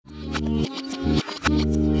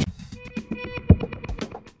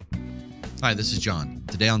Hi, this is John.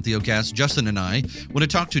 Today on Theocast, Justin and I want to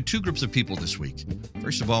talk to two groups of people this week.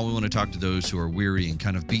 First of all, we want to talk to those who are weary and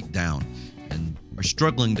kind of beat down and are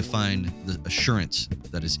struggling to find the assurance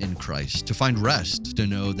that is in Christ, to find rest, to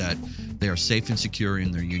know that they are safe and secure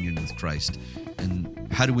in their union with Christ. And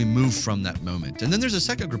how do we move from that moment? And then there's a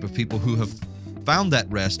second group of people who have found that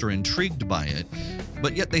rest or intrigued by it,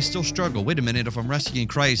 but yet they still struggle. Wait a minute, if I'm resting in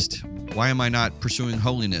Christ, why am I not pursuing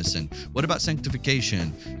holiness? And what about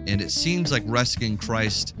sanctification? And it seems like resting in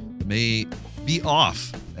Christ may be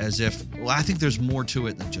off, as if, well, I think there's more to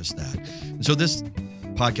it than just that. And so this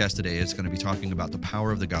podcast today is going to be talking about the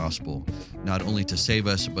power of the gospel, not only to save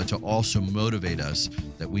us, but to also motivate us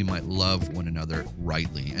that we might love one another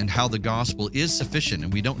rightly, and how the gospel is sufficient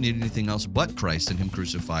and we don't need anything else but Christ and Him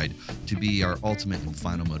crucified to be our ultimate and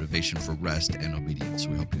final motivation for rest and obedience.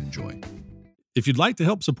 We hope you enjoy. If you'd like to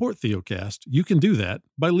help support Theocast, you can do that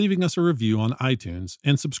by leaving us a review on iTunes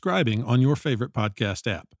and subscribing on your favorite podcast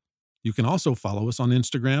app. You can also follow us on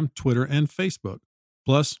Instagram, Twitter, and Facebook.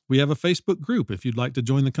 Plus, we have a Facebook group if you'd like to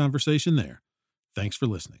join the conversation there. Thanks for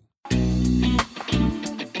listening.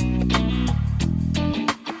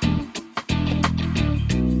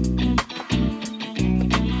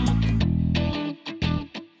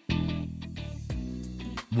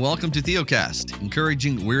 Welcome to Theocast,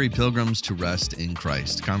 encouraging weary pilgrims to rest in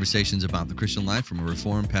Christ. Conversations about the Christian life from a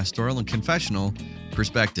Reformed, pastoral, and confessional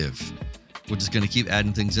perspective. We're just going to keep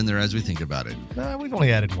adding things in there as we think about it. We've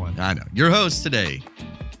only added one. I know. Your host today,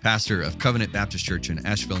 pastor of Covenant Baptist Church in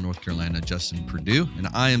Asheville, North Carolina, Justin Perdue, and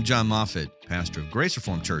I am John Moffitt, pastor of Grace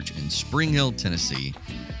Reformed Church in Spring Hill, Tennessee.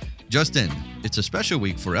 Justin, it's a special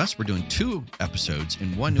week for us. We're doing 2 episodes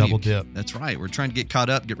in one week. Double dip. That's right. We're trying to get caught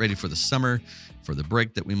up, get ready for the summer, for the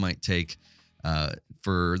break that we might take,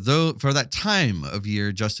 for that time of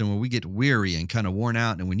year, Justin, where we get weary and kind of worn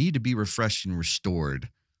out and we need to be refreshed and restored.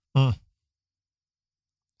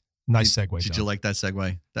 Nice segue, Did John. you like that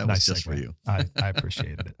segue? That Nice was just segue. for you. I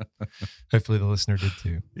appreciated it. Hopefully the listener did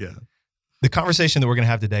too. Yeah. The conversation that we're going to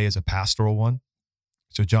have today is a pastoral one.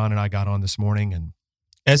 So John and I got on this morning, and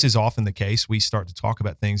as is often the case, we start to talk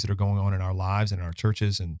about things that are going on in our lives and in our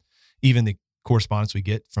churches, and even the correspondence we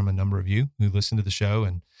get from a number of you who listen to the show.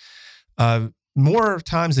 And more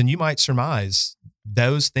times than you might surmise,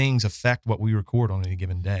 those things affect what we record on any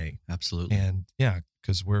given day. Absolutely. And yeah,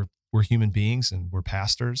 because we're human beings and we're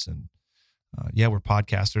pastors and we're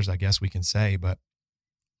podcasters, I guess we can say, but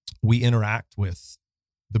we interact with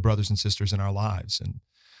the brothers and sisters in our lives. And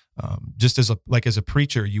just as a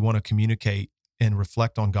preacher, you want to communicate and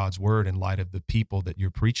reflect on God's word in light of the people that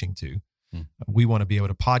you're preaching to. We want to be able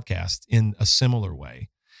to podcast in a similar way.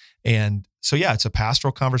 And so, it's a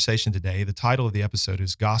pastoral conversation today. The title of the episode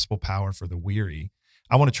is Gospel Power for the Weary.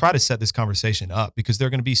 I want to try to set this conversation up because there are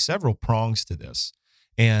going to be several prongs to this.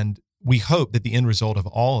 And we hope that the end result of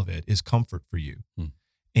all of it is comfort for you.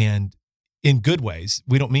 And in good ways.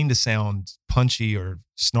 We don't mean to sound punchy or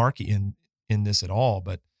snarky in this at all,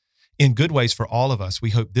 but in good ways for all of us,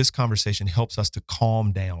 we hope this conversation helps us to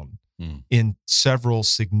calm down in several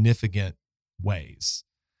significant ways.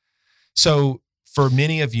 So for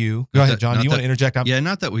many of you, go ahead, John, do you want to interject?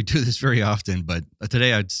 Not that we do this very often, but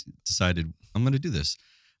today I decided I'm going to do this.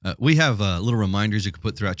 We have little reminders you can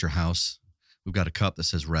put throughout your house. We've got a cup that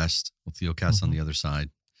says rest with Theocast on the other side.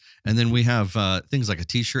 And then we have things like a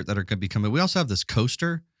t-shirt that are going to be coming. We also have this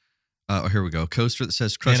coaster. Here we go. A coaster that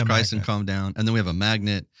says trust Christ and calm down. And then we have a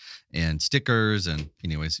magnet and stickers. And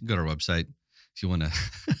anyways, you can go to our website if you want to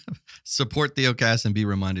support Theocast and be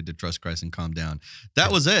reminded to trust Christ and calm down.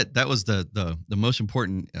 That was it. That was the most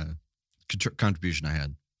important contribution I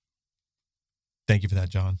had. Thank you for that,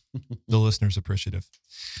 John. The listeners appreciative.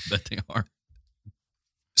 I bet they are.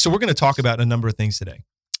 So we're going to talk about a number of things today.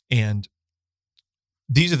 And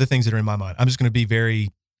these are the things that are in my mind. I'm just going to be very,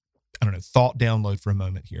 thought download for a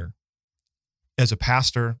moment here. As a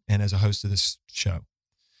pastor and as a host of this show,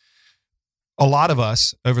 a lot of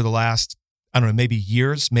us over the last, maybe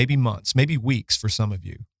years, maybe months, maybe weeks for some of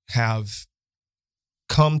you, have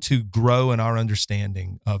come to grow in our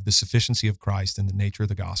understanding of the sufficiency of Christ and the nature of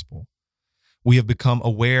the gospel. We have become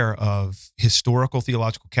aware of historical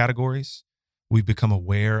theological categories. We've become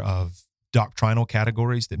aware of doctrinal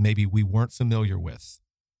categories that maybe we weren't familiar with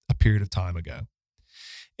a period of time ago.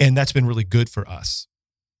 And that's been really good for us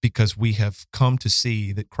because we have come to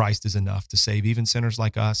see that Christ is enough to save even sinners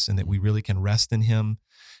like us and that we really can rest in Him.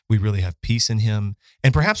 We really have peace in Him.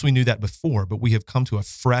 And perhaps we knew that before, but we have come to a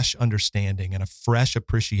fresh understanding and a fresh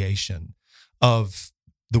appreciation of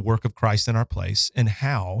the work of Christ in our place and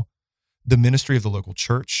how the ministry of the local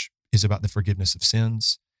church is about the forgiveness of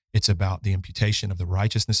sins. It's about the imputation of the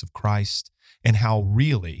righteousness of Christ and how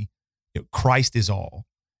really Christ is all,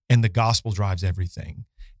 and the gospel drives everything.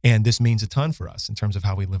 And this means a ton for us in terms of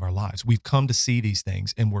how we live our lives. We've come to see these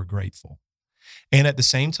things, and we're grateful. And at the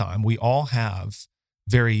same time, we all have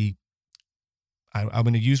I'm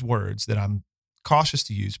going to use words that I'm cautious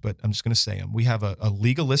to use, but I'm just going to say them. We have a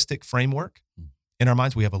legalistic framework in our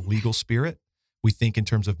minds. We have a legal spirit. We think in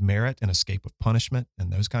terms of merit and escape of punishment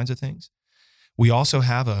and those kinds of things. We also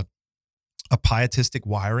have a pietistic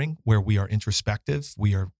wiring where we are introspective.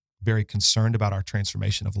 We are very concerned about our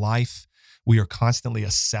transformation of life. We are constantly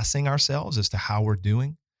assessing ourselves as to how we're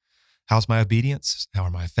doing. How's my obedience? How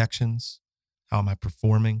are my affections? How am I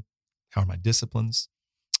performing? How are my disciplines?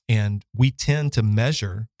 And we tend to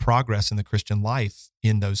measure progress in the Christian life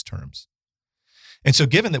in those terms. And so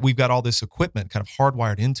given that we've got all this equipment kind of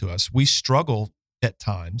hardwired into us, we struggle at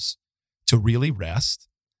times to really rest,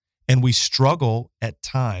 and we struggle at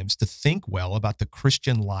times to think well about the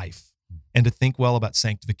Christian life and to think well about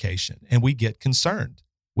sanctification. And we get concerned.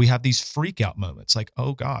 We have these freak out moments like,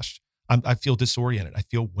 oh gosh, I feel disoriented. I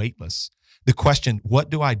feel weightless. The question, what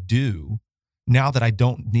do I do now that I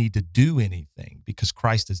don't need to do anything because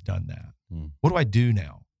Christ has done that? What do I do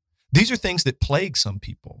now? These are things that plague some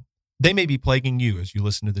people. They may be plaguing you as you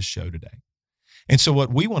listen to this show today. And so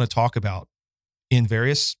what we want to talk about in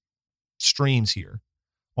various streams here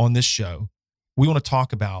on this show, we want to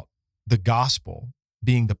talk about the gospel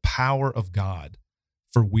being the power of God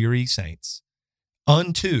for weary saints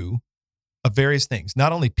unto various things,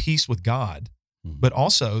 not only peace with God, but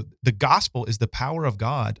also the gospel is the power of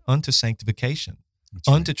God unto sanctification,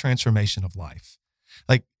 unto transformation of life.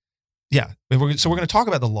 Like, yeah. So we're going to talk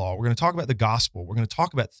about the law. We're going to talk about the gospel. We're going to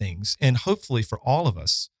talk about things. And hopefully for all of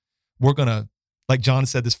us, we're going to, like John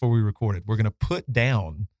said this before we recorded, we're going to put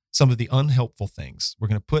down some of the unhelpful things. We're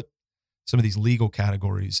going to put some of these legal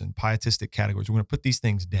categories and pietistic categories. We're going to put these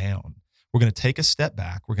things down. We're going to take a step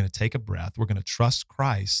back. We're going to take a breath. We're going to trust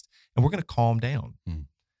Christ, and we're going to calm down.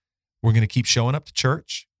 We're going to keep showing up to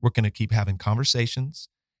church. We're going to keep having conversations,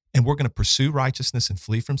 and we're going to pursue righteousness and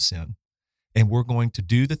flee from sin. And we're going to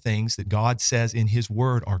do the things that God says in his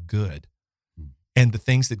word are good. And the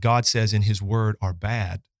things that God says in his word are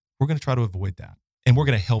bad, we're going to try to avoid that. And we're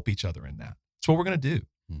going to help each other in that. That's what we're going to do.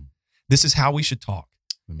 This is how we should talk.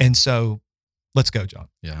 And so let's go, John.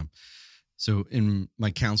 Yeah. So in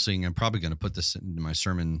my counseling, I'm probably going to put this in my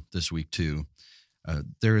sermon this week too.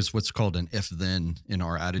 There is what's called an if-then in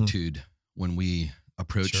our attitude when we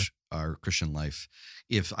approach our Christian life.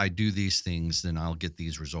 If I do these things, then I'll get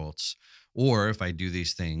these results. Or if I do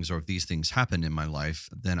these things, or if these things happen in my life,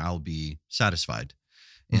 then I'll be satisfied.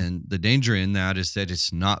 And the danger in that is that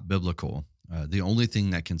it's not biblical. The only thing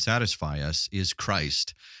that can satisfy us is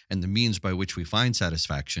Christ, and the means by which we find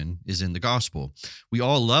satisfaction is in the gospel. We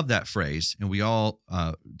all love that phrase, and we all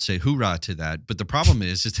say hoorah to that. But the problem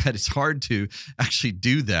is that it's hard to actually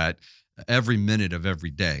do that every minute of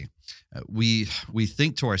every day. We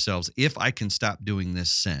think to ourselves, if I can stop doing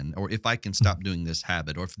this sin, or if I can stop doing this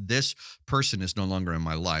habit, or if this person is no longer in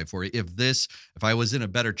my life, or if I was in a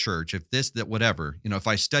better church, that whatever, if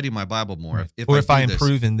I study my Bible more, if I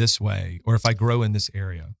improve in this way, or if I grow in this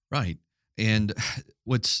area. Right. And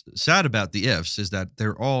what's sad about the ifs is that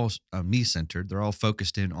they're all me-centered. They're all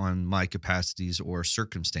focused in on my capacities or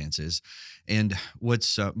circumstances. And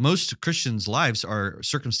what's most Christians' lives are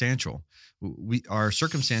circumstantial. Our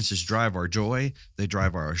circumstances drive our joy. They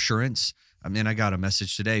drive our assurance. I mean, I got a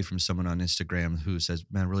message today from someone on Instagram who says,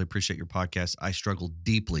 man, I really appreciate your podcast. I struggle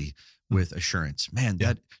deeply with assurance. Man,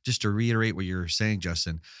 that just to reiterate what you're saying,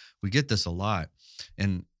 Justin, we get this a lot.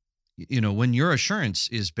 And when your assurance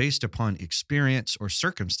is based upon experience or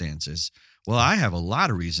circumstances, well, I have a lot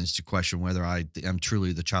of reasons to question whether I am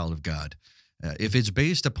truly the child of God. If it's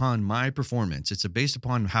based upon my performance, it's based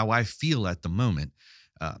upon how I feel at the moment,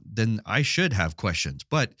 then I should have questions.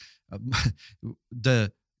 But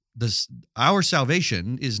our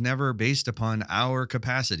salvation is never based upon our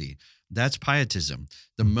capacity. That's pietism.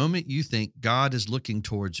 The moment you think God is looking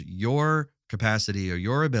towards your capacity or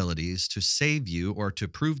your abilities to save you or to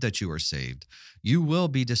prove that you are saved, you will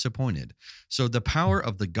be disappointed. So the power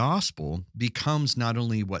of the gospel becomes not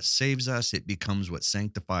only what saves us, it becomes what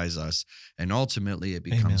sanctifies us, and ultimately it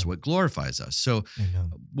becomes what glorifies us. So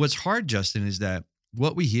what's hard, Justin, is that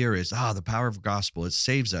what we hear is, the power of gospel, it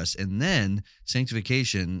saves us, and then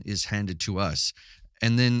sanctification is handed to us.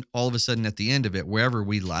 And then all of a sudden at the end of it, wherever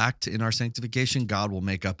we lacked in our sanctification, God will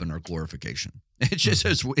make up in our glorification. It's just,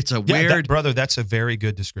 it's a weird. Brother, that's a very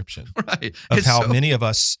good description right. of how many of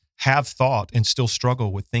us have thought and still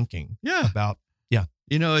struggle with thinking about.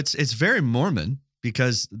 It's very Mormon,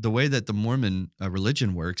 because the way that the Mormon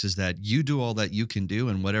religion works is that you do all that you can do,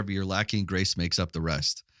 and whatever you're lacking, grace makes up the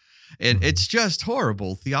rest. And Mhm. it's just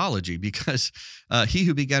horrible theology because he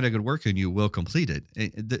who began a good work in you will complete it.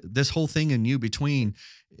 This whole thing in you between,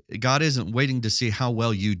 God isn't waiting to see how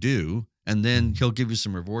well you do, and then he'll give you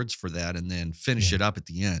some rewards for that and then finish Yeah. it up at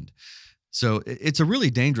the end. So it's a really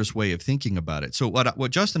dangerous way of thinking about it. So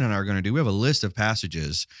what Justin and I are going to do, we have a list of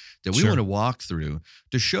passages that we Sure. want to walk through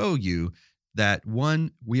to show you that,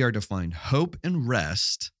 one, we are to find hope and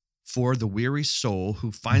rest for the weary soul who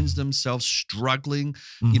finds themselves struggling,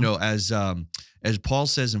 Mhm. as Paul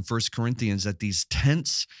says in 1 Corinthians, that these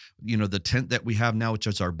tents, the tent that we have now, which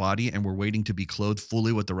is our body, and we're waiting to be clothed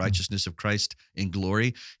fully with the righteousness of Christ in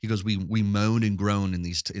glory. He goes, we moan and groan in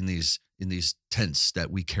these tents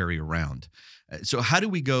that we carry around. So how do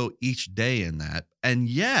we go each day in that, and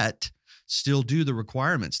yet still do the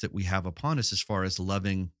requirements that we have upon us as far as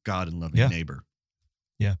loving God and loving Yeah. neighbor?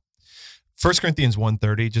 1 Corinthians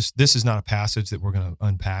 1:30, just this is not a passage that we're going to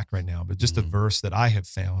unpack right now, but just a Mhm. verse that I have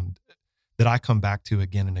found that I come back to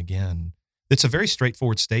again and again. It's a very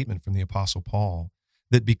straightforward statement from the Apostle Paul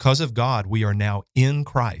that because of God, we are now in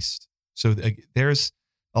Christ. So there's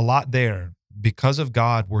a lot there. Because of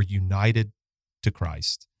God, we're united to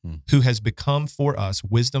Christ, who has become for us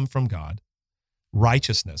wisdom from God,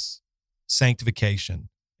 righteousness, sanctification,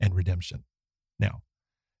 and redemption. Now,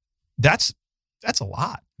 that's a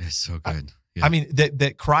lot. It's so good. Yeah. I mean,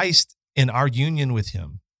 that Christ, in our union with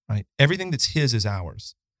him, right? Everything that's his is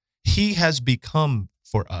ours. He has become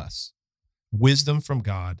for us wisdom from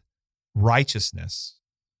God, righteousness,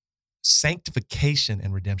 sanctification,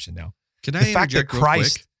 and redemption. Now, Can I the fact that interject real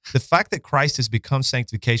quick? Christ has become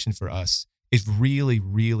sanctification for us is really,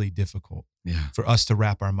 really difficult Yeah. for us to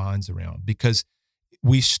wrap our minds around, because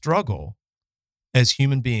we struggle as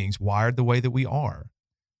human beings, wired the way that we are,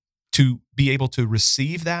 to be able to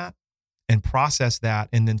receive that and process that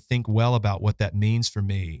and then think well about what that means for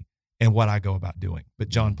me and what I go about doing. But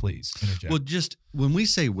John, please interject. Well, just when we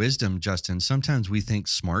say wisdom, Justin, sometimes we think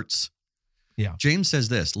smarts. Yeah. James says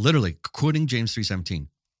this, literally quoting James 3:17,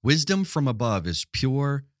 wisdom from above is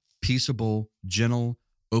pure, peaceable, gentle,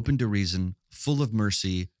 open to reason, full of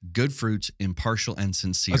mercy, good fruits, impartial, and I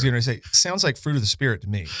sincere. was going to say, sounds like fruit of the Spirit to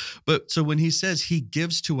me. But so when he says he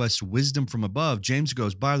gives to us wisdom from above, James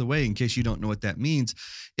goes, by the way, in case you don't know what that means,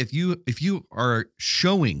 if you are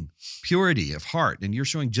showing purity of heart and you're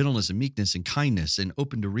showing gentleness and meekness and kindness and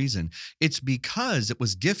open to reason, it's because it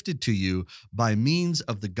was gifted to you by means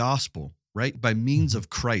of the gospel, right? By means of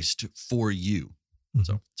Christ for you. Mhm.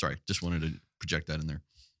 So sorry, just wanted to project that in there.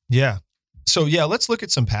 Yeah. So yeah, let's look at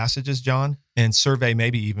some passages, John, and survey,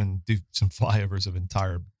 maybe even do some flyovers of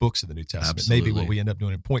entire books of the New Testament. Maybe Absolutely. what we end up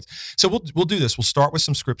doing in points. So we'll do this. We'll start with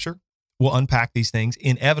some scripture. We'll unpack these things.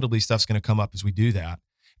 Inevitably, stuff's going to come up as we do that.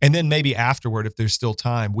 And then maybe afterward, if there's still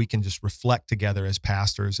time, we can just reflect together as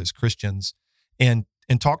pastors, as Christians, and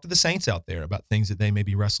talk to the saints out there about things that they may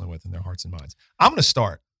be wrestling with in their hearts and minds. I'm going to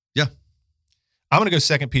start. Yeah. I'm going to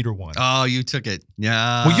go 2 Peter 1. Oh, you took it.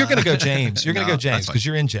 Yeah. Well, you're going to go James. You're going to No, go James that's fine. because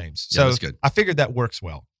you're in James. Yeah, So that's good. I figured that works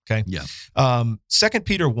well. Okay. Yeah. 2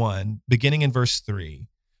 Peter 1, beginning in verse 3.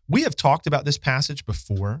 We have talked about this passage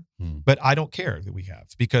before, Hmm. but I don't care that we have,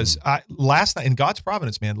 because last night, in God's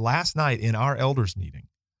providence, man, last night in our elders meeting,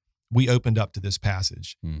 we opened up to this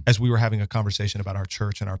passage as we were having a conversation about our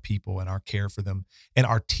church and our people and our care for them and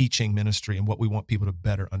our teaching ministry and what we want people to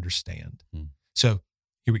better understand. So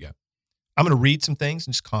here we go. I'm going to read some things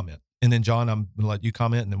and just comment. And then, John, I'm going to let you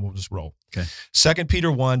comment, and then we'll just roll. Okay. 2 Peter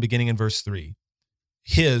 1, beginning in verse 3.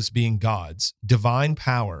 His, being God's, divine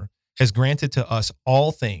power has granted to us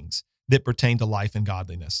all things that pertain to life and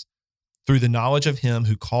godliness, through the knowledge of him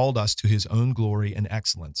who called us to his own glory and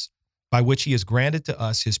excellence, by which he has granted to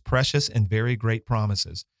us his precious and very great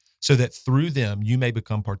promises, so that through them you may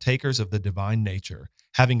become partakers of the divine nature,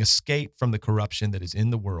 having escaped from the corruption that is in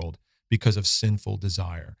the world because of sinful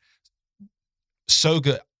desire. So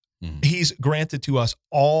good. He's granted to us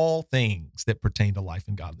all things that pertain to life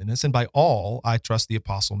and godliness. And by all, I trust the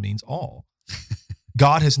apostle means all.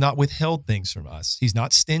 God has not withheld things from us. He's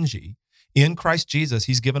not stingy. In Christ Jesus,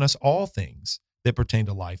 he's given us all things that pertain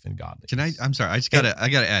to life and godliness. I'm sorry. I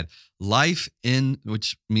gotta add life in,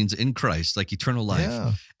 which means in Christ, like eternal life.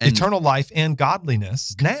 Yeah. And, Eternal life and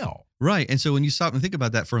godliness now. right. And so when you stop and think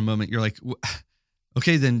about that for a moment, you're like,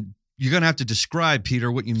 okay, then you're going to have to describe,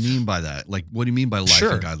 Peter, what you mean by that. Like, what do you mean by life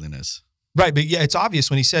Sure. and godliness? Right. But yeah, it's obvious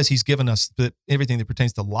when he says he's given us everything that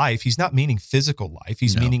pertains to life. He's not meaning physical life.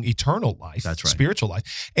 He's No. meaning eternal life, That's right. spiritual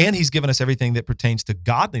life. And he's given us everything that pertains to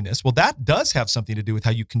godliness. Well, that does have something to do with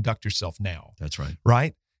how you conduct yourself now, That's right.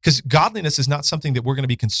 right? Because godliness is not something that we're going to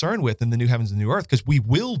be concerned with in the new heavens and new earth, because we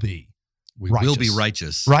will be We will be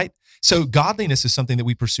righteous. righteous. right? So godliness is something that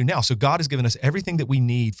we pursue now. So God has given us everything that we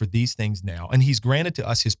need for these things now, and he's granted to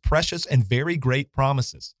us his precious and very great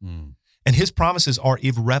promises. And his promises are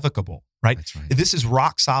irrevocable, right? That's right. This is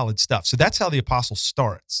rock solid stuff. So that's how the apostle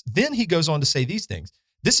starts. Then he goes on to say these things.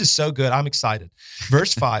 This is so good. I'm excited.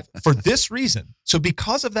 Verse 5, for this reason, so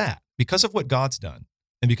because of that, because of what God's done,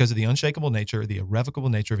 and because of the unshakable nature, the irrevocable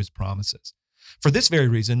nature of his promises, for this very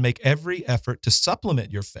reason, make every effort to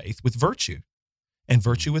supplement your faith with virtue, and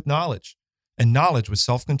virtue with knowledge, and knowledge with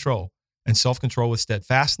self-control, and self-control with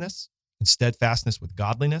steadfastness, and steadfastness with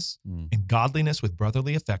godliness, and godliness with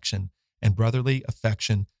brotherly affection, and brotherly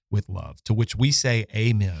affection with love, to which we say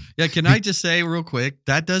amen. Yeah, can I just say real quick,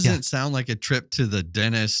 that doesn't sound like a trip to the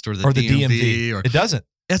dentist or the DMV. It doesn't.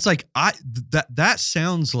 It's like that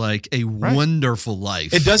sounds like a wonderful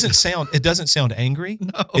life. It doesn't sound angry.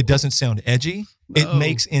 No. It doesn't sound edgy. No. It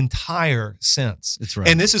makes entire sense. That's right.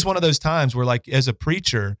 And this is one of those times where, like, as a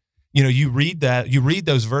preacher, you read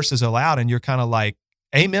those verses aloud and you're kind of like,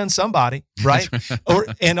 amen, somebody, right?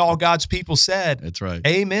 And all God's people said, that's right.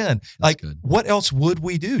 Amen. Like, good. What else would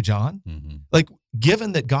we do, John? Like,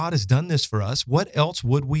 given that God has done this for us, what else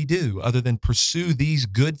would we do other than pursue these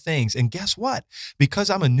good things? And guess what? Because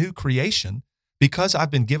I'm a new creation, because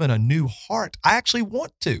I've been given a new heart, I actually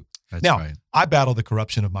want to. That's now, right. I battle the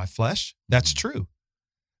corruption of my flesh. That's true.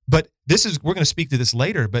 But we're going to speak to this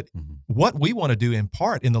later, but what we want to do in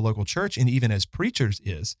part in the local church and even as preachers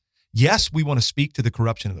is, yes, we want to speak to the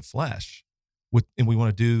corruption of the flesh, and we want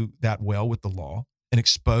to do that well with the law and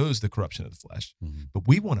expose the corruption of the flesh. But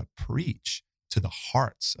we want to preach to the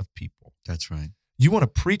hearts of people. That's right. You want to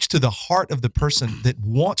preach to the heart of the person that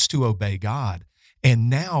wants to obey God. And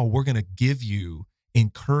now we're going to give you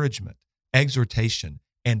encouragement, exhortation,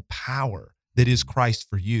 and power that is Christ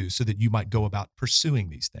for you so that you might go about pursuing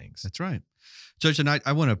these things. That's right. Judge, and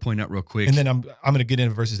I want to point out real quick. And then I'm going to get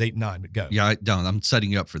into verses 8 and 9, but go. Yeah, I'm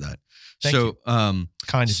setting you up for that. Thank you.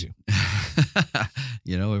 Kind of you.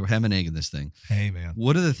 We're hemming in this thing. Hey, man.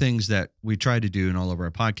 One of the things that we try to do in all of our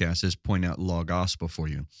podcasts is point out law gospel for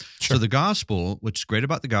you. Sure. So the gospel, what's great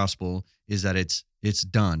about the gospel is that it's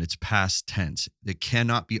done. It's past tense. It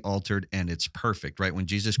cannot be altered, and it's perfect, right? When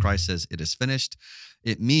Jesus Christ says it is finished,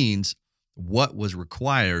 it means what was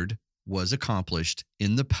required was accomplished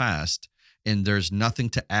in the past, and there's nothing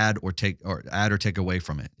to add or take away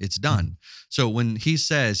from it. It's done. So when he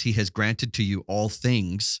says he has granted to you all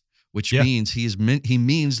things, which means he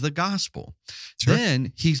means the gospel. Sure.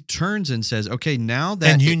 Then he turns and says, okay, now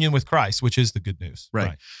that and union with Christ, which is the good news.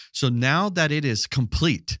 Right. So now that it is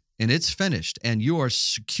complete and it's finished and you are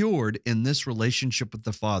secured in this relationship with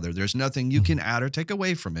the Father, there's nothing you can add or take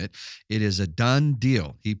away from it. It is a done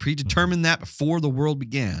deal. He predetermined that before the world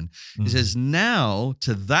began. He says, now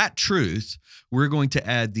to that truth, we're going to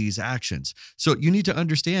add these actions. So you need to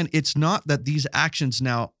understand, it's not that these actions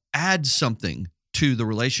now add something to the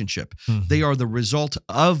relationship. They are the result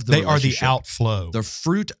of the relationship. They are the outflow. The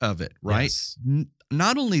fruit of it, right? Yes.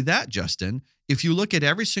 Not only that, Justin, if you look at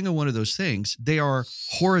every single one of those things, they are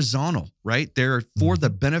horizontal, right? They're for the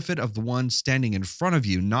benefit of the one standing in front of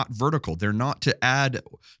you, not vertical. They're not to add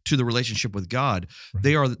to the relationship with God. Right.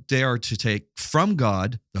 They are to take from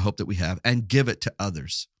God, the hope that we have, and give it to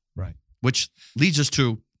others. Right. Which leads us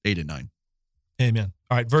to 8 and 9. Amen.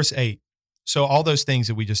 All right, verse 8. So all those things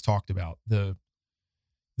that we just talked about, the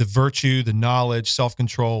virtue, the knowledge,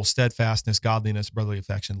 self-control, steadfastness, godliness, brotherly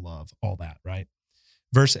affection, love, all that, right?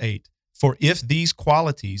 Verse 8, for if these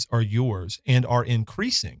qualities are yours and are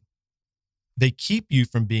increasing, they keep you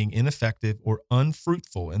from being ineffective or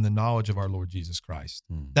unfruitful in the knowledge of our Lord Jesus Christ.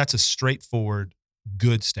 That's a straightforward,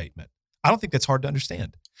 good statement. I don't think that's hard to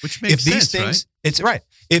understand. Which makes sense, right? It's right.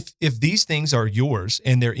 If these things are yours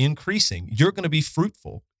and they're increasing, you're going to be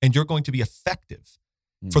fruitful and you're going to be effective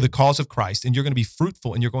for the cause of Christ, and you're going to be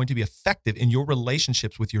fruitful and you're going to be effective in your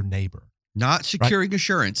relationships with your neighbor. Not securing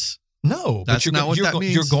assurance. No, that's but not what that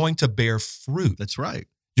means. You're going to bear fruit. That's right.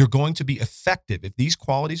 You're going to be effective. If these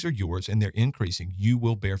qualities are yours and they're increasing, you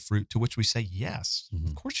will bear fruit, to which we say, yes,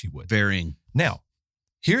 of course you would. Varying. Now,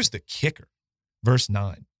 here's the kicker. Verse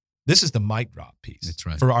 9. This is the mic drop piece. That's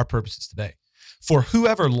right. For our purposes today. For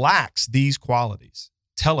whoever lacks these qualities,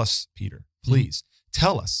 tell us, Peter, please,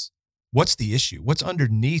 tell us. What's the issue? What's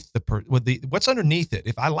underneath what's underneath it?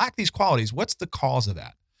 If I lack these qualities, what's the cause of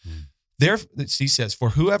that? He says, for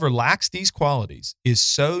whoever lacks these qualities is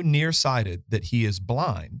so nearsighted that he is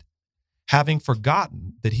blind, having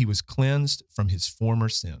forgotten that he was cleansed from his former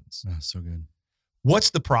sins. Oh, so good. What's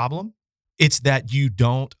the problem? It's that you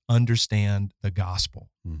don't understand the gospel.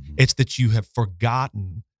 It's that you have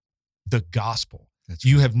forgotten the gospel.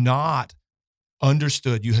 You have not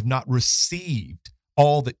understood, you have not received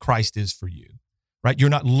all that Christ is for you, right? You're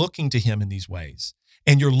not looking to him in these ways,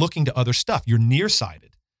 and you're looking to other stuff. You're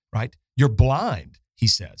nearsighted, right? You're blind, he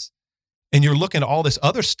says. And you're looking at all this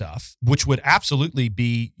other stuff, which would absolutely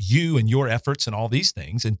be you and your efforts and all these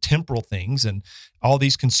things and temporal things and all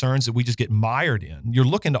these concerns that we just get mired in. You're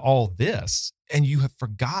looking to all this, and you have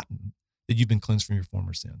forgotten that you've been cleansed from your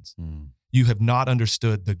former sins. You have not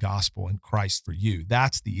understood the gospel and Christ for you.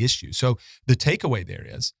 That's the issue. So the takeaway there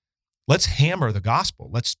is, let's hammer the gospel.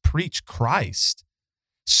 Let's preach Christ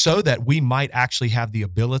so that we might actually have the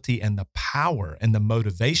ability and the power and the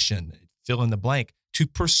motivation, fill in the blank, to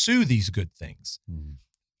pursue these good things.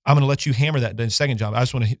 I'm going to let you hammer that in a second, John. I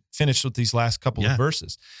just want to finish with these last couple of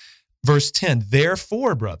verses. Verse 10,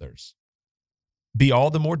 therefore, brothers, be all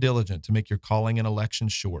the more diligent to make your calling and election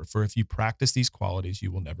sure, for if you practice these qualities,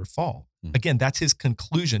 you will never fall. Again, that's his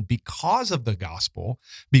conclusion. Because of the gospel,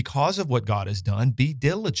 because of what God has done, be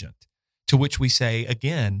diligent, to which we say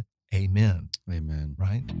again, amen. Amen.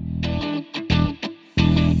 Right?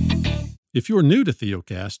 If you're new to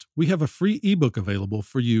Theocast, we have a free ebook available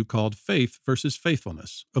for you called Faith versus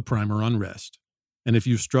Faithfulness, a primer on rest. And if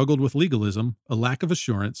you've struggled with legalism, a lack of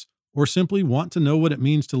assurance, or simply want to know what it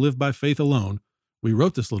means to live by faith alone, we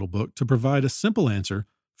wrote this little book to provide a simple answer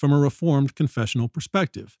from a Reformed confessional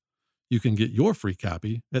perspective. You can get your free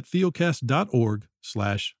copy at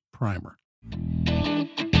theocast.org/primer.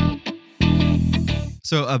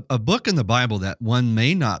 So a book in the Bible that one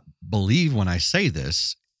may not believe when I say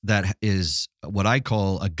this, that is what I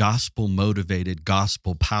call a gospel-motivated,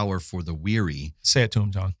 gospel power for the weary. Say it to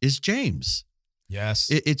him, John. Is James. Yes.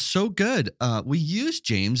 It's so good. We use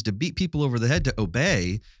James to beat people over the head to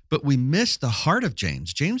obey, but we miss the heart of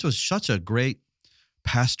James. James was such a great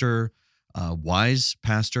pastor, wise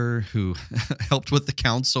pastor who helped with the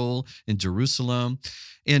council in Jerusalem.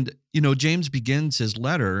 And, James begins his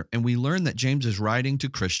letter, and we learn that James is writing to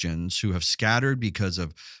Christians who have scattered because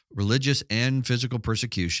of religious and physical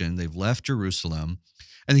persecution. They've left Jerusalem.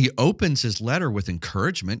 And he opens his letter with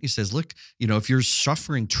encouragement. He says, look, if you're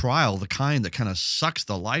suffering trial, the kind that kind of sucks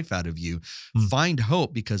the life out of you, find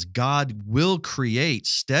hope, because God will create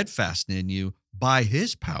steadfastness in you by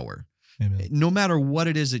his power. Amen. No matter what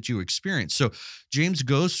it is that you experience. So James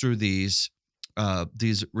goes through these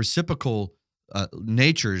reciprocal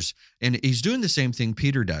natures, and he's doing the same thing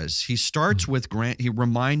Peter does. He starts with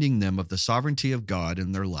reminding them of the sovereignty of God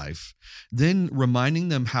in their life, then reminding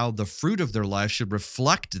them how the fruit of their life should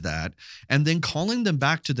reflect that, and then calling them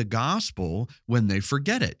back to the gospel when they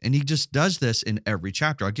forget it. And he just does this in every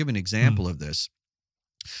chapter. I'll give an example of this.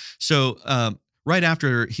 So right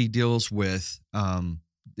after he deals with,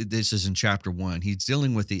 this is in chapter 1, he's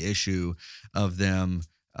dealing with the issue of them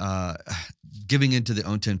giving into their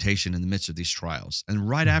own temptation in the midst of these trials. And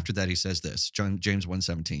right after that, he says this, James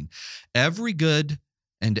 1:17, every good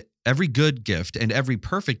gift and every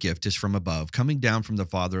perfect gift is from above, coming down from the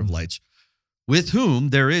Father of lights, with whom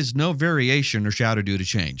there is no variation or shadow due to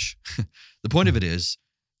change. The point of it is,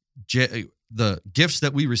 the gifts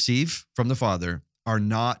that we receive from the Father are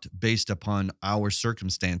not based upon our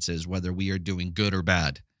circumstances, whether we are doing good or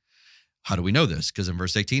bad. How do we know this? Because in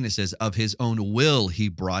verse 18, it says, of his own will, he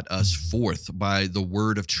brought us forth by the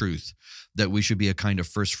word of truth, that we should be a kind of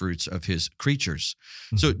first fruits of his creatures.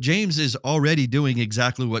 So James is already doing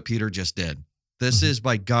exactly what Peter just did. This is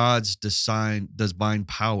by God's divine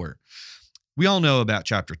power. We all know about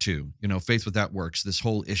chapter 2, faith without works, this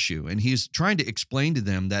whole issue. And he's trying to explain to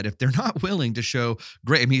them that if they're not willing to show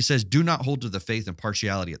he says, do not hold to the faith and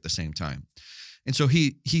partiality at the same time. And so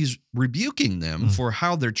he's rebuking them for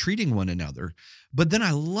how they're treating one another. But then I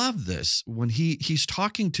love this when he's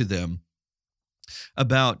talking to them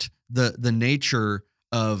about the nature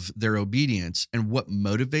of their obedience and what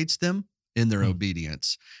motivates them in their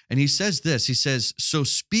obedience. And he says this, he says, so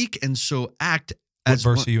speak and so act. What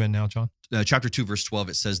verse are you in now, John? Chapter 2, verse 12,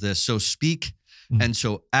 it says this, so speak and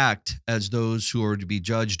so act as those who are to be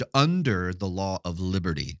judged under the law of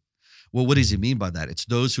liberty. Well, what does he mean by that? It's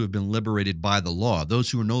those who have been liberated by the law, those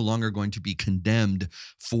who are no longer going to be condemned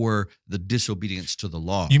for the disobedience to the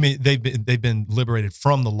law. You mean they've been liberated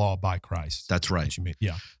from the law by Christ? That's right. What you mean?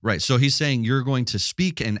 Yeah. Right. So he's saying you're going to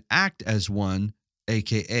speak and act as one,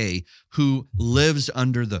 AKA, who lives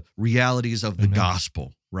under the realities of the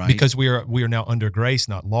gospel, right? Because we are now under grace,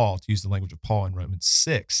 not law, to use the language of Paul in Romans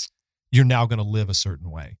 6. You're now going to live a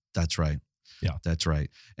certain way. That's right. Yeah, that's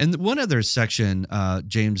right. And one other section,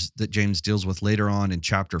 James deals with later on in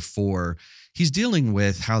chapter 4, he's dealing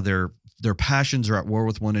with how their passions are at war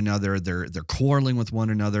with one another. They're quarreling with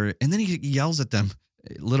one another, and then he yells at them,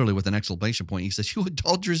 literally with an exclamation point. He says, "You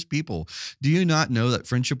adulterous people, do you not know that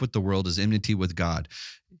friendship with the world is enmity with God?"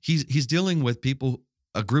 He's dealing with people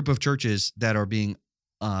a group of churches that are being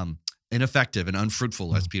ineffective and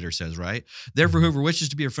unfruitful, as Peter says, right? Therefore, whoever wishes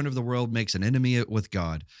to be a friend of the world makes an enemy with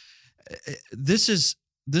God. This is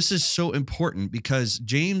so important because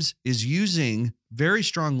James is using very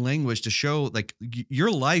strong language to show like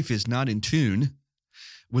your life is not in tune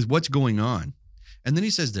with what's going on. And then he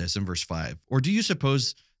says this in verse 5, or do you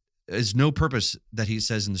suppose is no purpose that he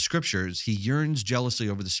says in the scriptures, he yearns jealously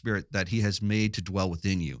over the Spirit that he has made to dwell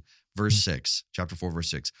within you. Verse 6, chapter 4,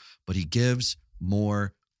 verse 6, but he gives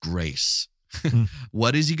more grace.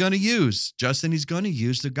 What is he going to use? Justin, he's going to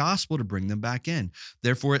use the gospel to bring them back in.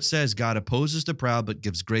 Therefore, it says, God opposes the proud, but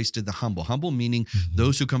gives grace to the humble. Humble meaning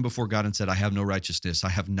those who come before God and said, I have no righteousness. I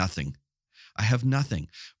have nothing. I have nothing.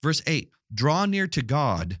 Verse 8, draw near to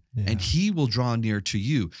God and he will draw near to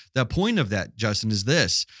you. The point of that, Justin, is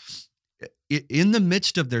this. In the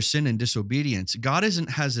midst of their sin and disobedience, God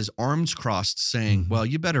has his arms crossed saying, well,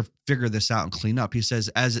 you better figure this out and clean up. He says,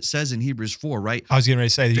 as it says in Hebrews 4, right? I was getting ready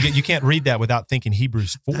to say, you can't read that without thinking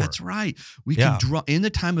Hebrews 4. That's right. We can draw, in the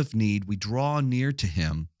time of need, we draw near to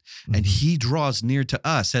him and he draws near to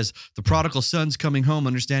us. As the prodigal son's coming home,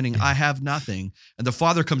 understanding I have nothing, and the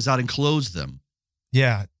father comes out and clothes them.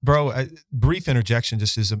 Yeah, bro, brief interjection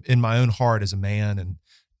just as in my own heart as a man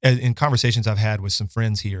and in conversations I've had with some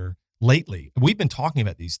friends here, lately, we've been talking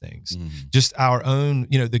about these things, just our own,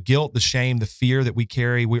 the guilt, the shame, the fear that we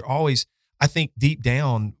carry. We're always, I think deep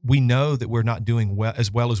down, we know that we're not doing well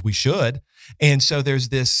as we should. And so there's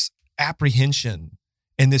this apprehension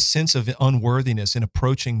and this sense of unworthiness in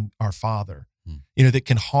approaching our Father, that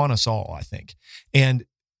can haunt us all, I think. And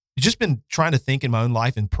just been trying to think in my own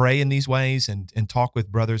life and pray in these ways and talk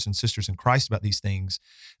with brothers and sisters in Christ about these things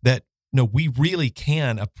that, we really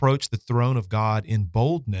can approach the throne of God in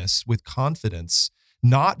boldness with confidence,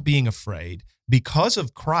 not being afraid because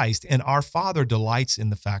of Christ. And our Father delights in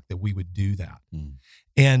the fact that we would do that.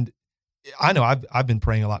 And I know I've been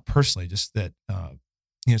praying a lot personally, just that,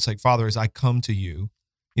 it's like, Father, as I come to you,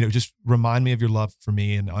 just remind me of your love for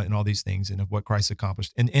me and all these things and of what Christ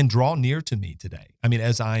accomplished and draw near to me today. I mean,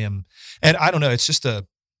 as I am, and I don't know,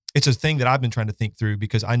 it's a thing that I've been trying to think through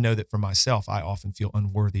because I know that for myself, I often feel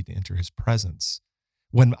unworthy to enter his presence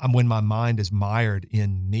when my mind is mired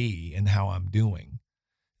in me and how I'm doing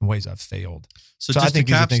in ways I've failed. So I think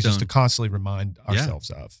these are things just to constantly remind ourselves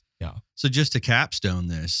of. Yeah. So just to capstone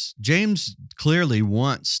this, James clearly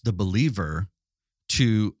wants the believer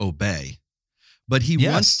to obey, but he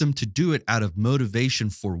wants them to do it out of motivation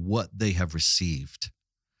for what they have received.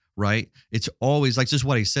 Right? It's always like, this is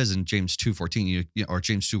what he says in James 2:14 or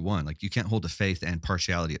James 2:1, like you can't hold a faith and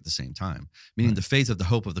partiality at the same time, meaning the faith of the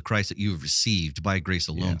hope of the Christ that you have received by grace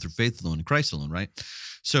alone, through faith alone, in Christ alone, right?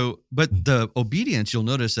 So, but the obedience, you'll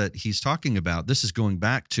notice that he's talking about, this is going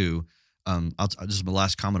back to, this is my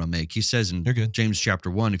last comment I'll make. He says in James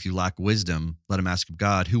chapter 1, if you lack wisdom, let him ask of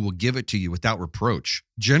God, who will give it to you without reproach,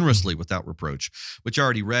 generously without reproach, which I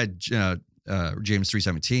already read, James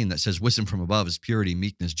 3:17 that says wisdom from above is purity,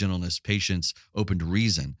 meekness, gentleness, patience, open to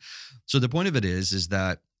reason. So the point of it is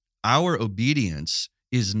that our obedience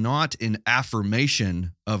is not an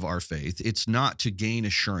affirmation of our faith. It's not to gain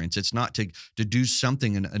assurance. It's not to do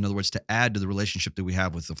something, in other words, to add to the relationship that we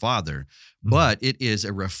have with the Father, but it is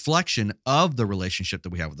a reflection of the relationship that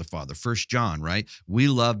we have with the Father. 1 John, right? We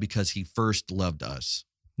love because he first loved us.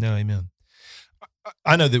 No, amen.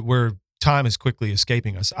 I know that time is quickly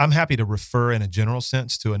escaping us. I'm happy to refer in a general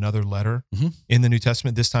sense to another letter in the New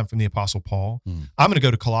Testament, this time from the Apostle Paul. I'm going to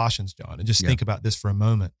go to Colossians, John, and just think about this for a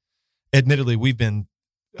moment. Admittedly, we've been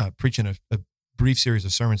preaching a brief series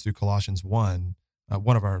of sermons through Colossians 1.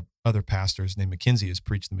 One of our other pastors named Mackenzie has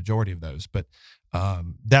preached the majority of those, but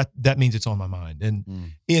that means it's on my mind.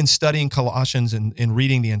 And in studying Colossians and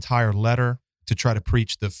reading the entire letter to try to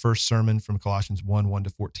preach the first sermon from Colossians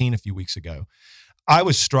 1:1-14 a few weeks ago, I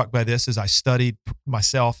was struck by this as I studied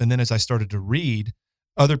myself, and then as I started to read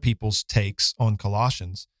other people's takes on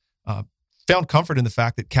Colossians, found comfort in the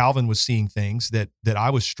fact that Calvin was seeing things that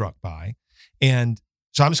I was struck by. And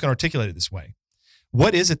so I'm just going to articulate it this way.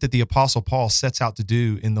 What is it that the Apostle Paul sets out to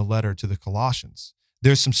do in the letter to the Colossians?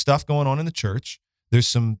 There's some stuff going on in the church. There's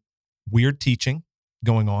some weird teaching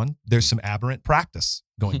going on. There's some aberrant practice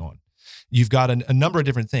going on. You've got a number of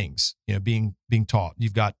different things, being taught.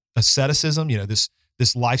 You've got asceticism,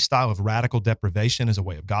 this lifestyle of radical deprivation as a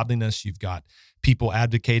way of godliness. You've got people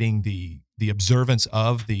advocating the observance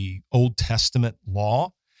of the Old Testament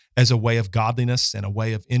law as a way of godliness and a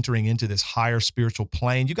way of entering into this higher spiritual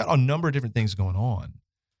plane. You've got a number of different things going on.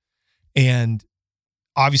 And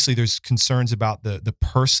obviously there's concerns about the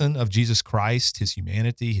person of Jesus Christ, his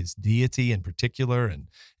humanity, his deity in particular, and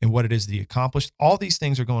what it is that he accomplished. All these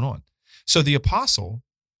things are going on. So the apostle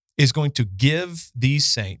is going to give these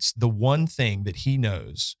saints the one thing that he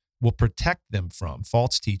knows will protect them from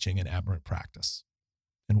false teaching and aberrant practice.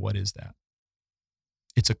 And what is that?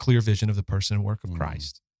 It's a clear vision of the person and work of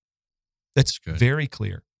Christ. That's good. Very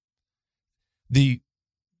clear. The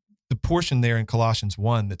portion there in Colossians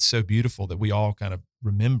 1 that's so beautiful that we all kind of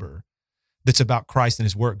remember, that's about Christ and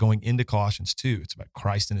his work, going into Colossians 2. It's about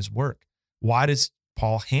Christ and his work. Why does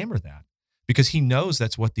Paul hammer that? Because he knows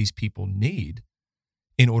that's what these people need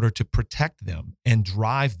in order to protect them and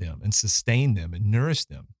drive them and sustain them and nourish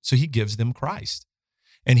them. So he gives them Christ.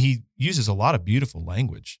 And he uses a lot of beautiful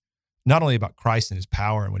language, not only about Christ and his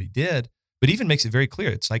power and what he did, but even makes it very clear.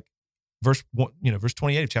 It's like verse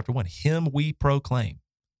 28 of chapter 1, him we proclaim,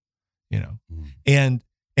 and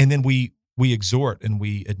then we exhort and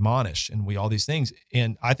we admonish and we all these things.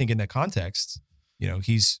 And I think in that context,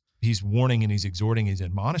 he's warning and he's exhorting, he's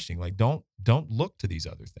admonishing, like don't look to these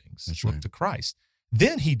other things. That's look right. to Christ.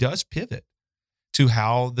 Then he does pivot to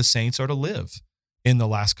how the saints are to live in the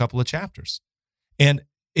last couple of chapters. And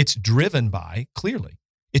it's driven by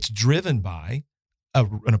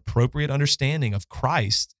an appropriate understanding of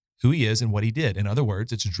Christ, who he is and what he did. In other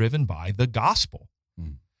words, it's driven by the gospel.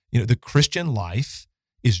 The Christian life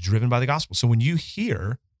is driven by the gospel. So when you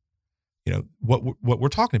hear, what we're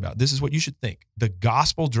talking about, this is what you should think. The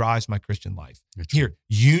gospel drives my Christian life. That's Here,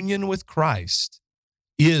 union with Christ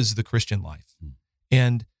is the Christian life.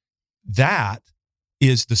 And that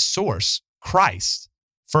is the source. Christ,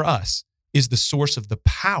 for us, is the source of the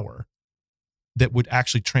power that would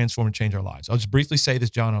actually transform and change our lives. I'll just briefly say this,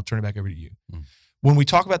 John, I'll turn it back over to you. When we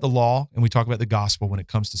talk about the law and we talk about the gospel when it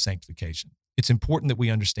comes to sanctification, it's important that we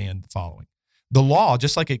understand the following. The law,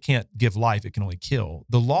 just like it can't give life, it can only kill.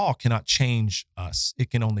 The law cannot change us. It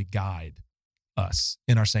can only guide us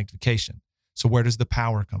in our sanctification. So where does the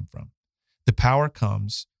power come from? The power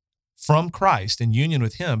comes from Christ in union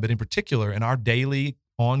with him, but in particular in our daily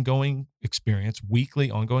ongoing experience, weekly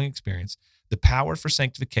ongoing experience, the power for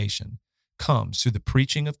sanctification comes through the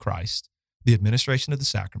preaching of Christ, the administration of the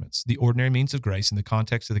sacraments, the ordinary means of grace in the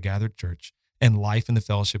context of the gathered church, and life in the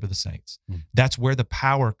fellowship of the saints. That's where the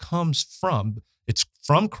power comes from. It's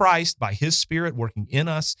from Christ by his Spirit working in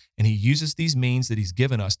us, and he uses these means that he's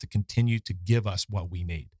given us to continue to give us what we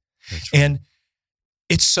need. That's right. And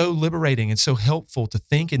it's so liberating and so helpful to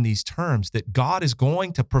think in these terms that God is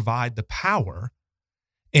going to provide the power.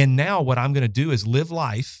 And now what I'm going to do is live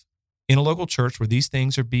life in a local church where these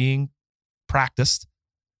things are being practiced,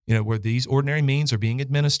 where these ordinary means are being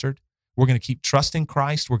administered. We're going to keep trusting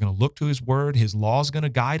Christ. We're going to look to his word. His law is going to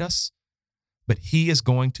guide us, but he is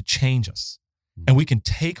going to change us. And we can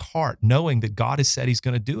take heart knowing that God has said he's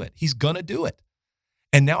going to do it. He's going to do it.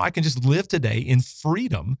 And now I can just live today in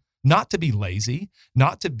freedom, not to be lazy,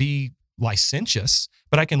 not to be licentious,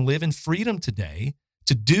 but I can live in freedom today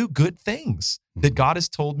to do good things that God has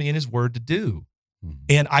told me in his word to do.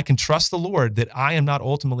 And I can trust the Lord that I am not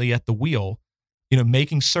ultimately at the wheel,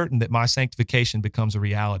 making certain that my sanctification becomes a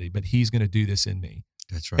reality, but he's going to do this in me.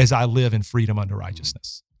 That's right. As I live in freedom unto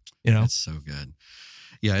righteousness. That's so good.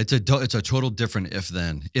 Yeah, it's a total different if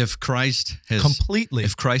then. If Christ has completely,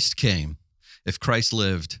 if Christ came, if Christ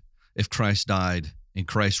lived, if Christ died, and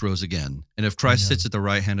Christ rose again, and if Christ sits at the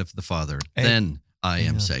right hand of the Father, then I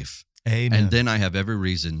am safe. Amen. And then I have every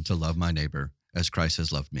reason to love my neighbor as Christ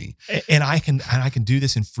has loved me. And I can do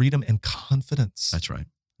this in freedom and confidence. That's right.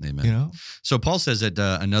 Amen. So Paul says it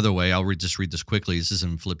another way. I'll just read this quickly. This is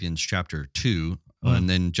in Philippians chapter 2. And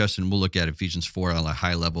then, Justin, we'll look at Ephesians 4 on a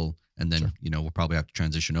high level, and then, we'll probably have to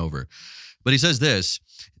transition over. But he says this,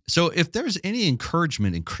 so if there's any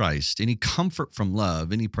encouragement in Christ, any comfort from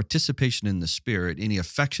love, any participation in the Spirit, any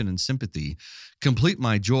affection and sympathy, complete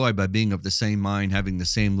my joy by being of the same mind, having the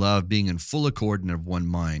same love, being in full accord and of one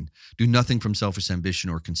mind. Do nothing from selfish ambition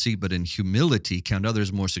or conceit, but in humility count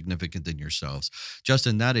others more significant than yourselves.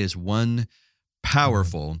 Justin, that is one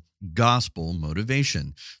powerful gospel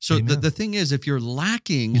motivation. So the thing is, if you're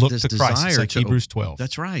lacking this desire like Hebrews 12.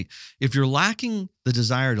 That's right. If you're lacking the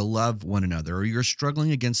desire to love one another, or you're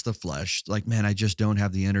struggling against the flesh, like, man, I just don't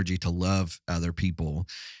have the energy to love other people,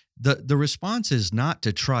 the response is not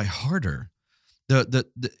to try harder.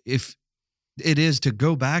 If it is to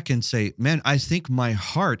go back and say, man, I think my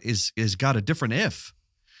heart is got a different if.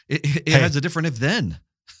 It has a different if then.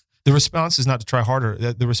 The response is not to try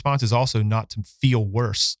harder. The response is also not to feel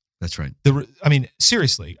worse. That's right.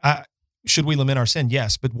 Seriously, should we lament our sin?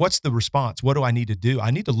 Yes, but what's the response? What do I need to do?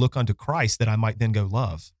 I need to look unto Christ that I might then go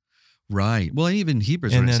love. Right. Well, even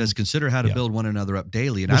Hebrews, where it says, consider how to build one another up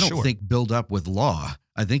daily. And I don't think build up with law.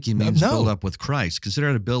 I think he means No. build up with Christ. Consider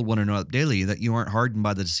how to build one another up daily, that you aren't hardened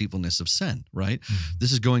by the deceitfulness of sin, right?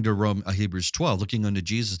 This is going to Hebrews 12, looking unto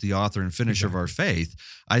Jesus, the author and finisher of our faith.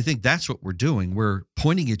 I think that's what we're doing. We're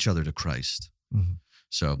pointing each other to Christ. Mhm.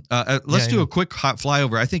 So let's do a quick hot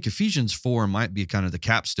flyover. I think Ephesians 4 might be kind of the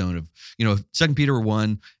capstone of, 2 Peter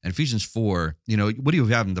 1 and Ephesians 4. What do you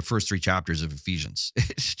have in the first 3 chapters of Ephesians?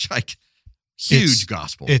 It's like huge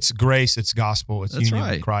gospel. It's grace, it's gospel, it's That's union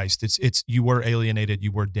right. with Christ. It's you were alienated,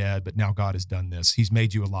 you were dead, but now God has done this. He's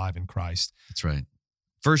made you alive in Christ. That's right.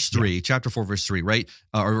 Verse 3, chapter 4, verse 3, right?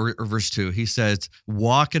 Or verse 2, he says,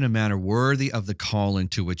 walk in a manner worthy of the calling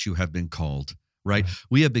to which you have been called, right?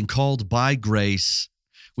 We have been called by grace.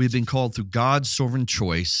 We've been called through God's sovereign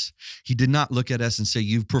choice. He did not look at us and say,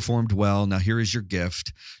 you've performed well. Now here is your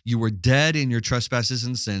gift. You were dead in your trespasses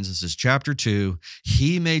and sins. This is chapter 2.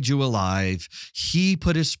 He made you alive. He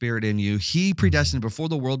put his spirit in you. He predestined before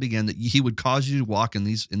the world began that he would cause you to walk in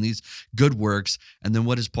these good works. And then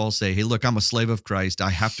what does Paul say? Hey, look, I'm a slave of Christ.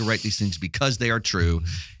 I have to write these things because they are true.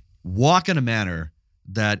 Walk in a manner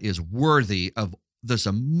that is worthy of this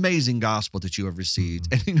amazing gospel that you have received.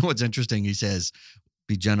 And you know what's interesting? He says,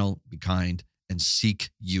 be gentle, be kind, and seek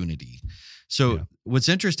unity. So what's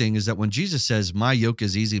interesting is that when Jesus says, my yoke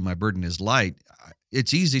is easy, my burden is light,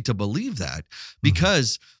 it's easy to believe that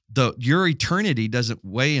because your eternity doesn't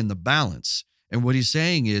weigh in the balance. And what he's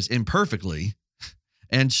saying is imperfectly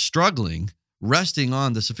and struggling, resting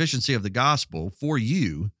on the sufficiency of the gospel for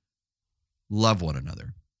you, love one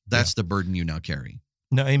another. That's the burden you now carry.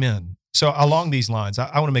 No, amen. So along these lines,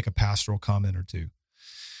 I want to make a pastoral comment or two.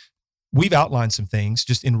 We've outlined some things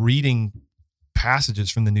just in reading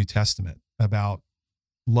passages from the New Testament about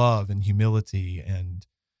love and humility and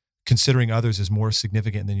considering others as more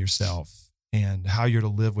significant than yourself and how you're to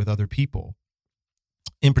live with other people,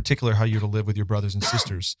 in particular, how you're to live with your brothers and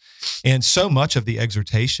sisters. And so much of the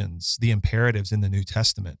exhortations, the imperatives in the New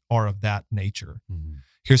Testament are of that nature.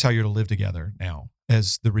 Here's how you're to live together now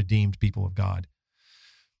as the redeemed people of God.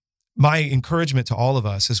 My encouragement to all of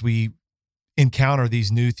us as we encounter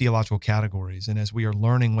these new theological categories and as we are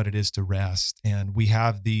learning what it is to rest and we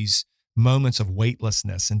have these moments of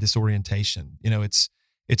weightlessness and disorientation, it's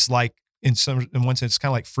like in one sense, it's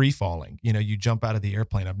kind of like free falling. You jump out of the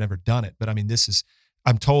airplane. I've never done it, but I mean,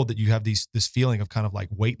 I'm told that you have this feeling of kind of like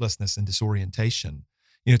weightlessness and disorientation.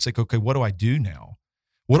 It's like, okay, what do I do now?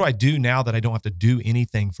 What do I do now that I don't have to do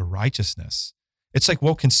anything for righteousness? It's like,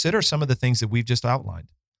 well, consider some of the things that we've just outlined.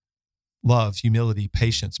 Love, humility,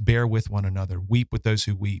 patience, bear with one another, weep with those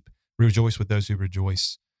who weep, rejoice with those who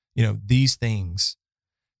rejoice. These things,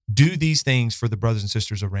 do these things for the brothers and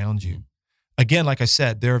sisters around you. Again, like I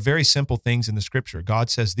said, there are very simple things in the scripture.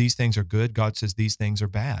 God says these things are good. God says these things are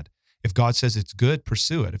bad. If God says it's good,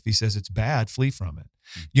 pursue it. If he says it's bad, flee from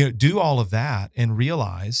it. Do all of that and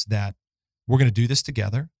realize that we're going to do this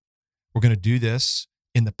together. We're going to do this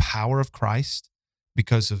in the power of Christ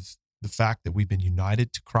because of the fact that we've been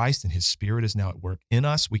united to Christ and his spirit is now at work in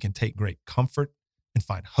us. We can take great comfort and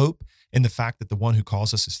find hope in the fact that the one who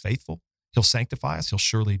calls us is faithful. He'll sanctify us. He'll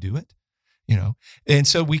surely do it, And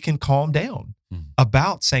so we can calm down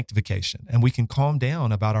about sanctification and we can calm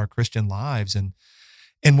down about our Christian lives. And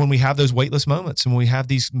when we have those weightless moments and when we have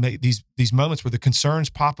these moments where the concerns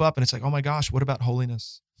pop up and it's like, oh my gosh, what about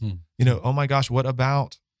holiness? Oh my gosh, what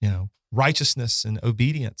about, righteousness and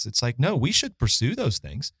obedience? It's like, no, we should pursue those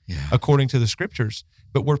things according to the scriptures,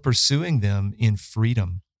 but we're pursuing them in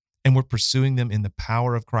freedom and we're pursuing them in the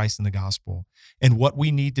power of Christ and the gospel. And what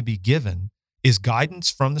we need to be given is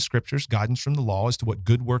guidance from the scriptures, guidance from the law as to what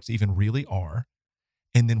good works even really are.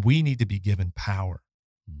 And then we need to be given power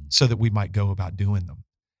so that we might go about doing them.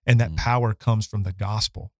 And that power comes from the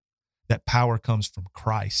gospel. That power comes from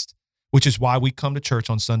Christ, which is why we come to church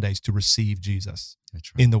on Sundays to receive Jesus.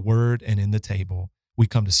 That's right. In the word and in the table. We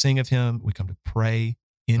come to sing of him. We come to pray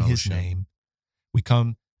in his name. We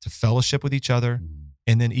come to fellowship with each other.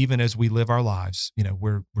 And then even as we live our lives,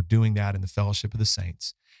 we're doing that in the fellowship of the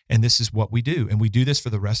saints. And this is what we do. And we do this for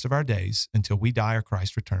the rest of our days until we die or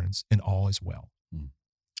Christ returns and all is well.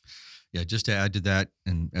 Yeah, just to add to that,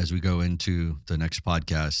 and as we go into the next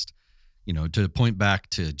podcast, to point back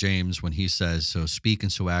to James when he says, so speak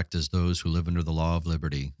and so act as those who live under the law of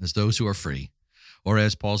liberty, as those who are free. Or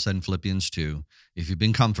as Paul said in Philippians 2, if you've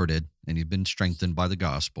been comforted and you've been strengthened by the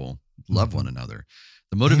gospel, love one another.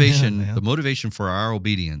 The motivation for our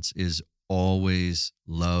obedience is always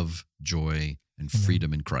love, joy, and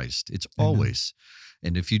freedom in Christ. It's always.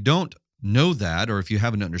 And if you don't know that, or if you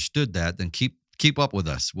haven't understood that, then keep up with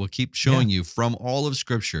us. We'll keep showing you from all of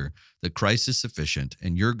Scripture that Christ is sufficient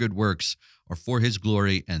and your good works are for his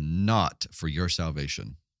glory and not for your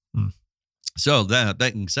salvation. So that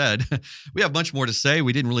being said, we have much more to say.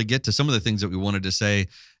 We didn't really get to some of the things that we wanted to say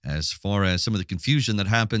as far as some of the confusion that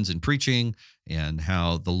happens in preaching and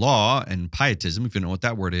how the law and pietism, if you know what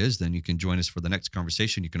that word is, then you can join us for the next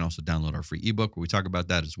conversation. You can also download our free ebook where we talk about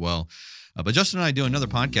that as well. But Justin and I do another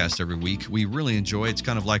podcast every week. We really enjoy it. It's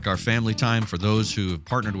kind of like our family time for those who have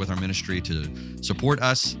partnered with our ministry to support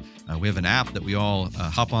us. We have an app that we all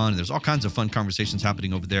hop on. There's all kinds of fun conversations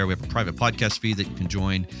happening over there. We have a private podcast feed that you can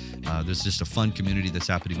join. There's just a fun community that's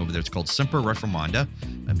happening over there. It's called Semper Reformanda.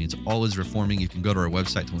 That means all is reforming. You can go to our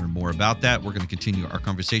website to learn more about that. We're going to continue our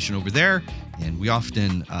conversation over there. And we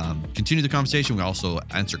often continue the conversation. We also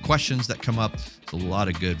answer questions that come up. It's a lot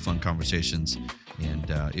of good, fun conversations. And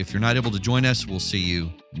if you're not able to join us, we'll see you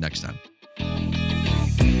next time.